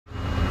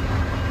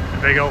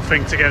big old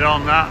thing to get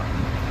on that.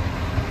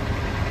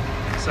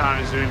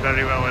 Simon's doing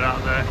very well with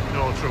that there,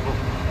 no trouble.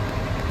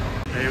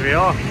 Here we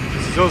are,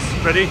 this is us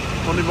ready,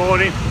 Monday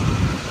morning.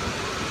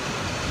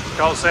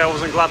 Can't say I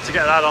wasn't glad to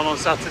get that on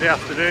Saturday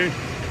afternoon.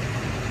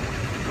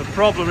 The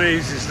problem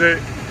is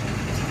that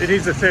it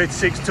is a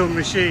 36-ton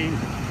machine,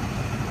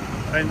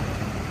 and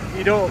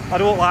I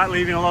don't like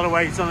leaving a lot of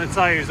weight on the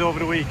tyres over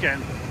the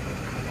weekend,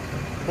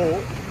 but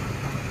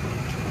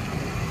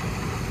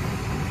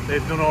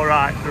they've done all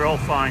right, they're all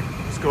fine,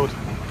 it's good.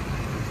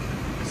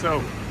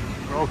 So,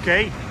 we're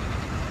okay.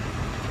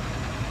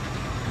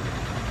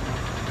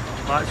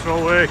 Lights are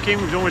all working,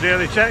 we've done with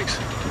daily checks.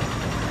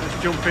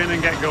 Let's jump in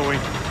and get going.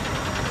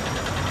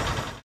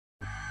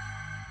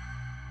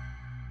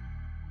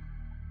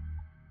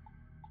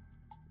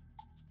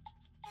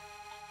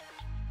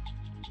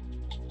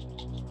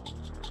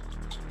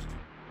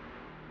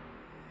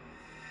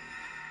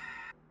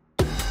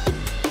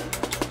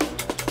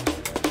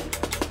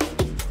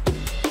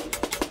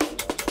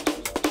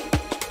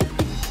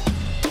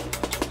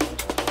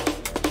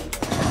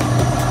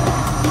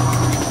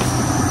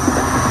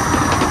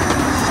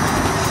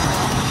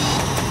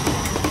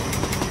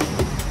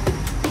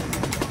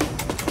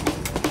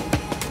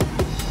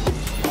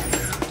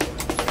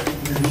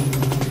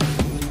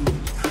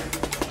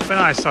 When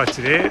I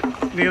started here,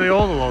 nearly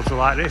all the loads are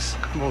like this,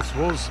 most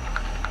of us,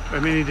 a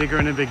mini digger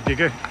and a big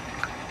digger.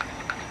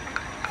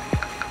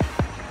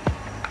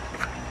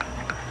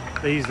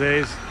 These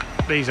days,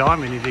 these are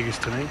mini diggers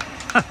to me.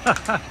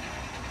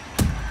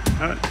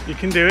 You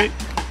can do it,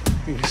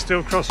 you can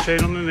still cross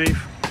chain underneath,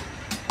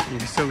 you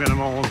can still get them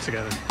all on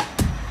together.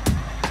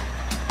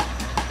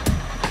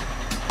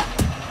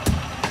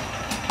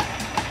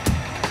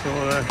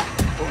 So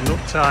buttoned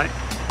up tight,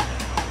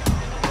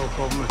 no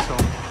problem at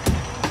all.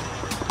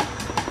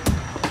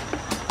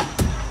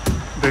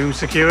 Boom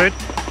secured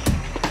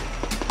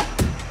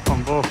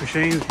on both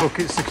machines,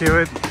 bucket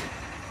secured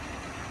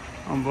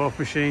on both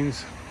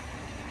machines,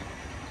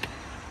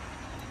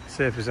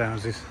 safe as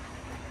houses.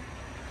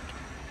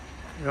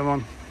 Come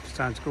on, it's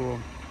time to go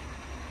home.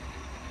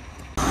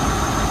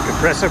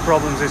 Compressor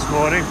problems this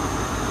morning.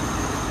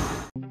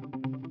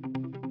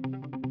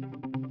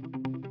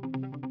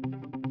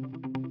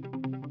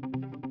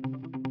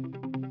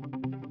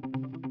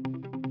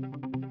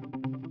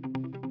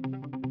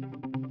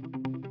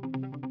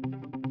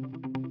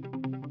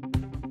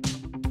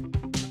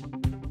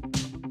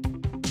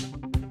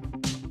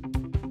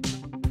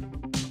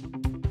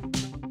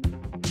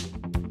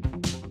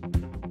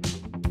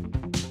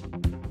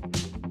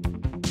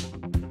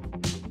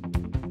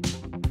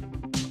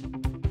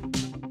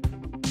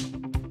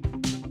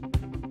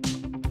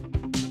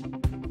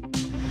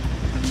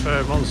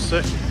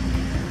 Monster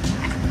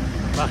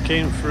back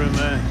in from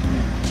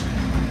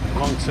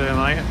long-term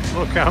hire.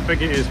 Look how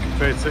big it is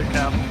compared to the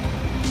cab.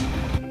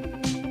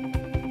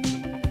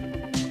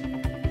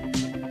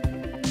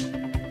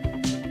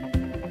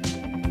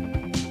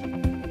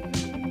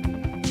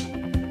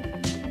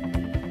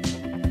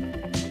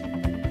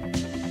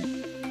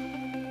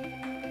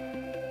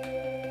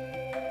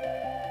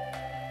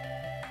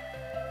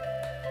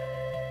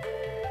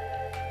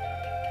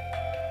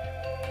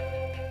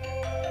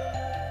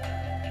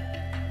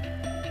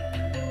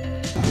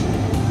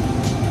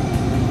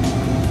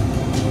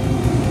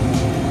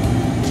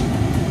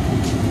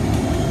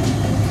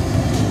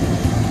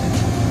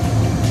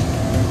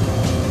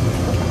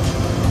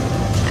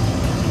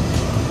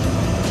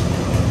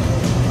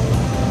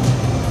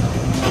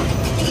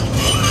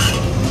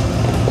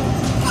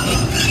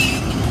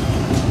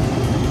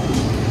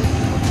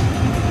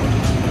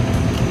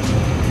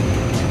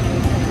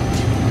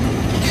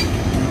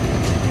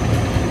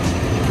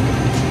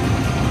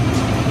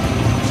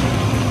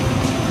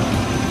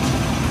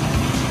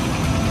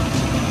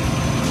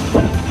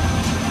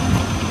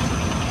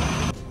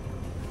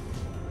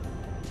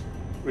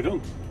 We're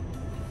done.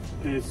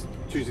 It's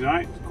Tuesday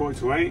night, it's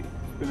 7:45.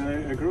 It's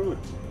been a grueler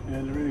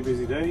and a really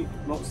busy day,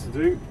 lots to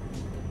do.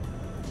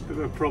 Bit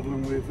of a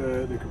problem with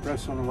the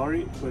compressor on the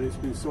lorry, but it's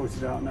been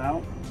sorted out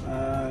now.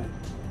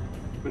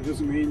 But it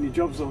doesn't mean your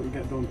jobs don't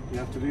get done, you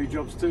have to do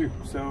jobs too.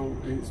 So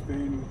it's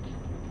been,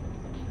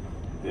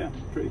 yeah,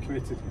 pretty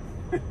committed.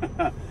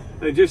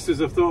 Just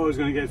as I thought I was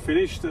going to get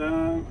finished,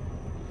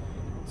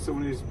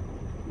 somebody's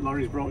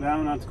lorry's broke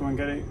down. I had to go and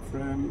get it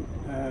from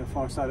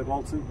far side of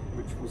Bolton,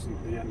 which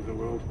wasn't the end of the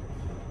world.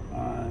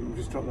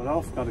 Just dropped that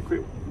off, got a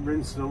quick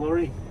rinse of the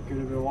lorry, give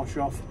it a bit of wash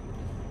off,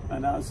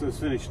 and that's us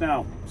finished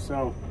now.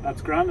 So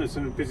that's grand. It's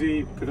a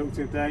busy,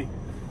 productive day.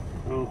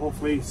 I'll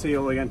hopefully see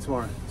you all again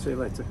tomorrow. See you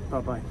later.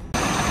 Bye bye.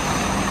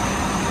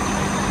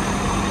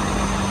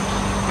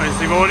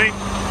 Wednesday morning,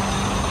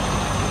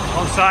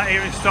 on site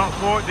here in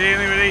Stockport,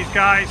 dealing with these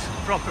guys,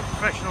 proper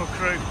professional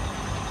crew,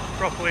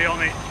 properly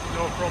on it,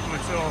 no problem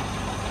at all.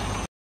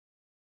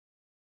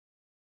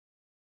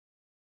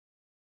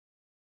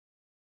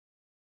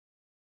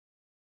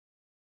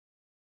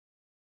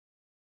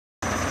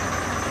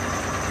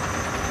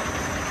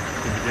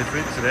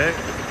 Different today,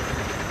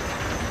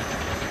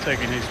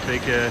 taking this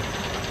big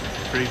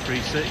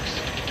 336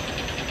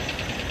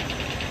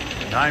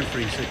 and I'm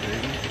free sick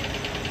even,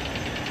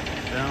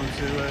 down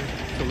to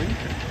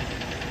Lincoln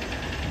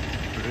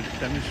for a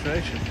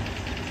demonstration.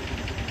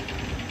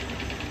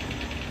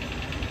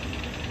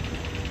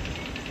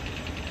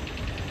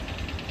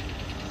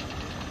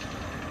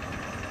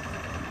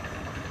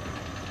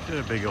 She's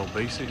a big old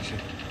beast, isn't she?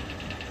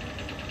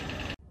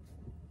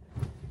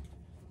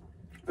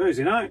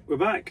 Thursday night, we're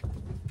back.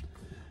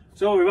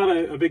 So we've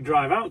had a big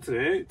drive out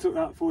today. It took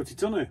that 40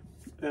 tonner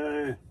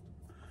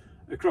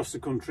across the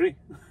country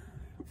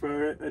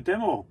for a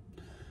demo.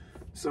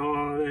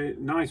 So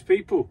nice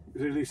people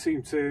really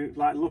seem to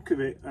like the look of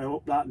it. I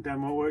hope that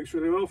demo works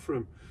really well for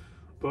them.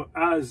 But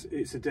as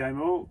it's a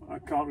demo, I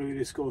can't really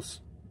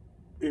discuss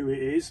who it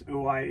is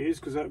or why it is,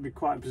 because that would be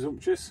quite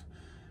presumptuous.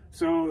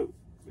 So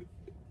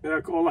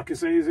all I can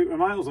say is that we're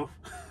miles off.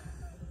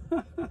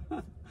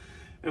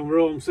 And we're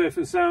home safe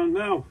and sound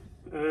now.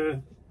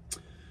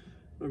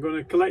 We're going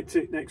to collect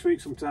it next week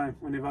sometime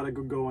when they've had a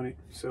good go on it.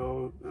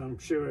 So I'm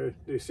sure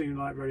they seem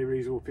like very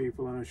reasonable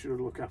people, and I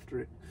should look after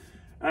it.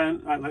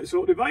 And let's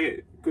hope they buy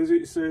it, because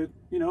it's you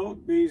know,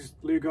 these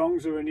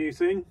Lugongs are a new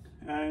thing,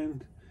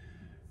 and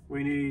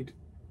we need,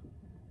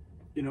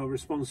 you know,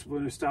 responsible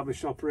and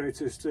established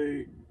operators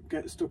to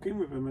get stuck in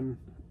with them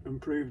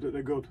and prove that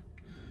they're good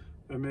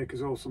and make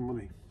us all some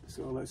money.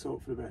 So let's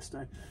hope for the best,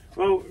 eh?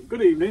 Well,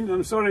 good evening.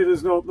 I'm sorry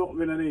there's not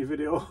been any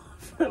video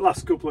for the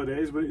last couple of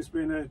days, but it's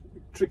been a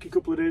tricky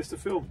couple of days to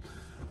film.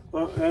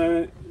 But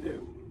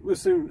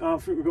listen, I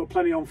think we've got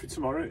plenty on for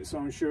tomorrow, so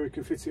I'm sure we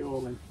can fit it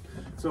all in.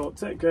 So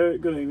take care,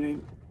 good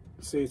evening,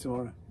 see you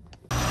tomorrow.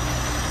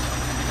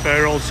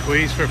 Fair old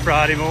squeeze for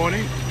Friday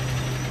morning.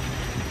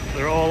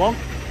 They're all on.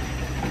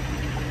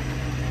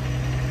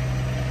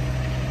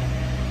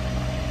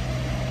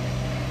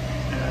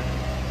 Yeah,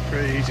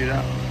 pretty easy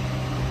that.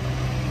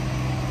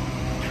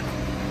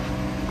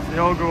 They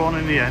all go on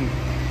in the end.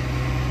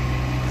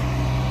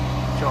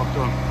 Job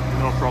done,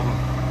 no problem.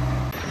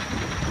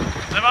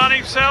 The man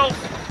himself.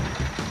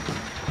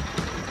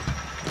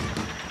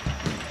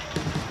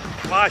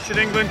 Why should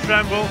England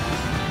tremble?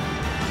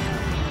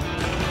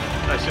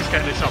 Let's just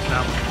get this off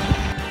now.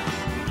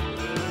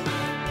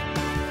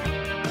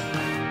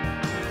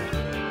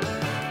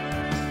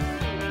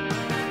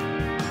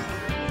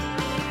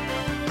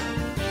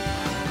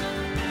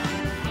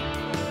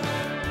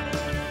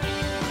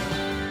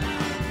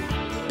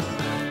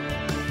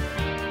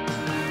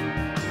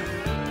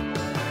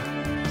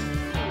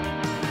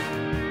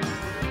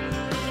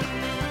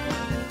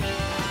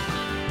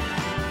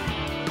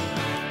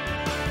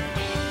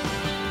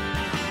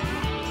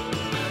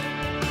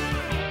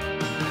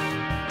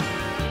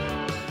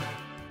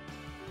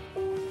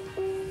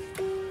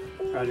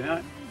 Friday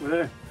night, we're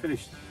there,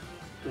 finished,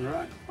 done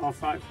right,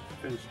 R5,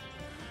 finished.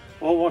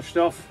 All washed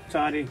off,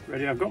 tidy,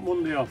 ready. I've got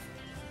Monday off,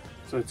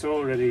 so it's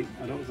all ready.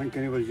 I don't think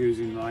anybody's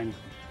using mine,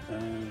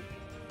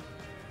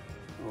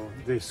 or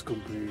this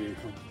company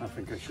vehicle, I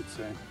think I should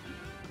say,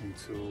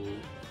 until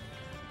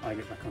I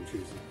get back on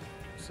Tuesday.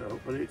 So,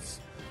 but it's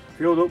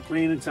filled up,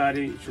 clean and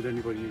tidy, should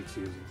anybody need to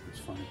use it, it's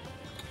fine.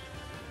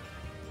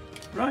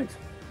 Right.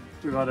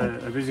 We've had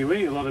a busy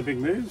week, a lot of big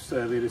moves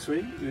earlier this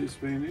week. It's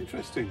been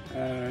interesting.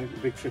 A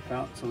big trip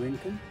out to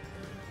Lincoln,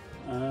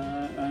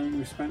 and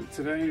we spent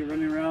today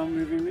running around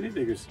moving mini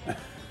diggers,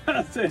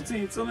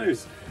 13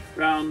 tonners,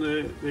 around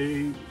the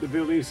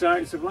building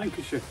sites of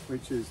Lancashire,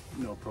 which is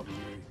no problem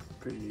really,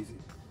 pretty easy.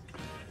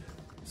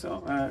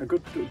 So a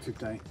good productive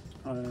day.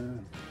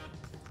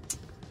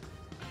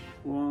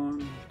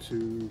 1,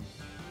 2,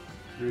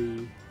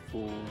 3,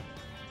 4,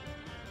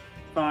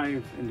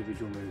 5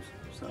 individual moves,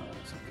 so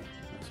that's okay.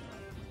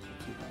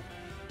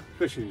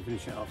 Especially if you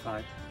finish it off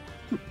high.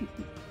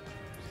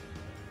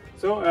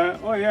 So,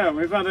 oh yeah,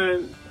 we've had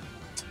a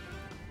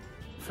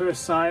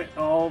first sight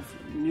of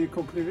new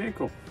company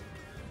vehicle.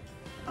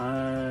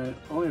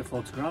 Only a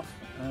photograph.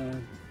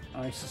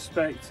 I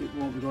suspect it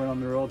won't be going on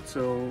the road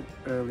till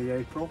early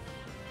April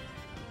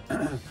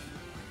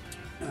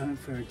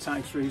for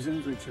tax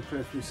reasons, which are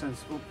perfectly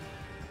sensible.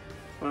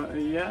 But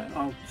yeah,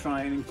 I'll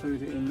try and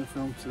include it in the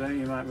film today.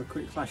 You might have a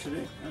quick flash of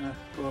it,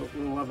 but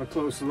we'll have a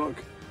closer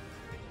look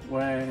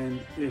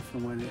if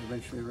and when it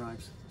eventually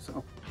arrives.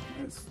 So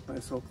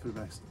let's hope for the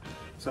best.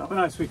 So have a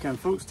nice weekend,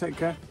 folks. Take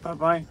care. Bye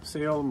bye. See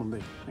you all on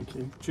Monday. Thank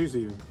you.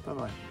 Tuesday even. Bye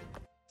bye.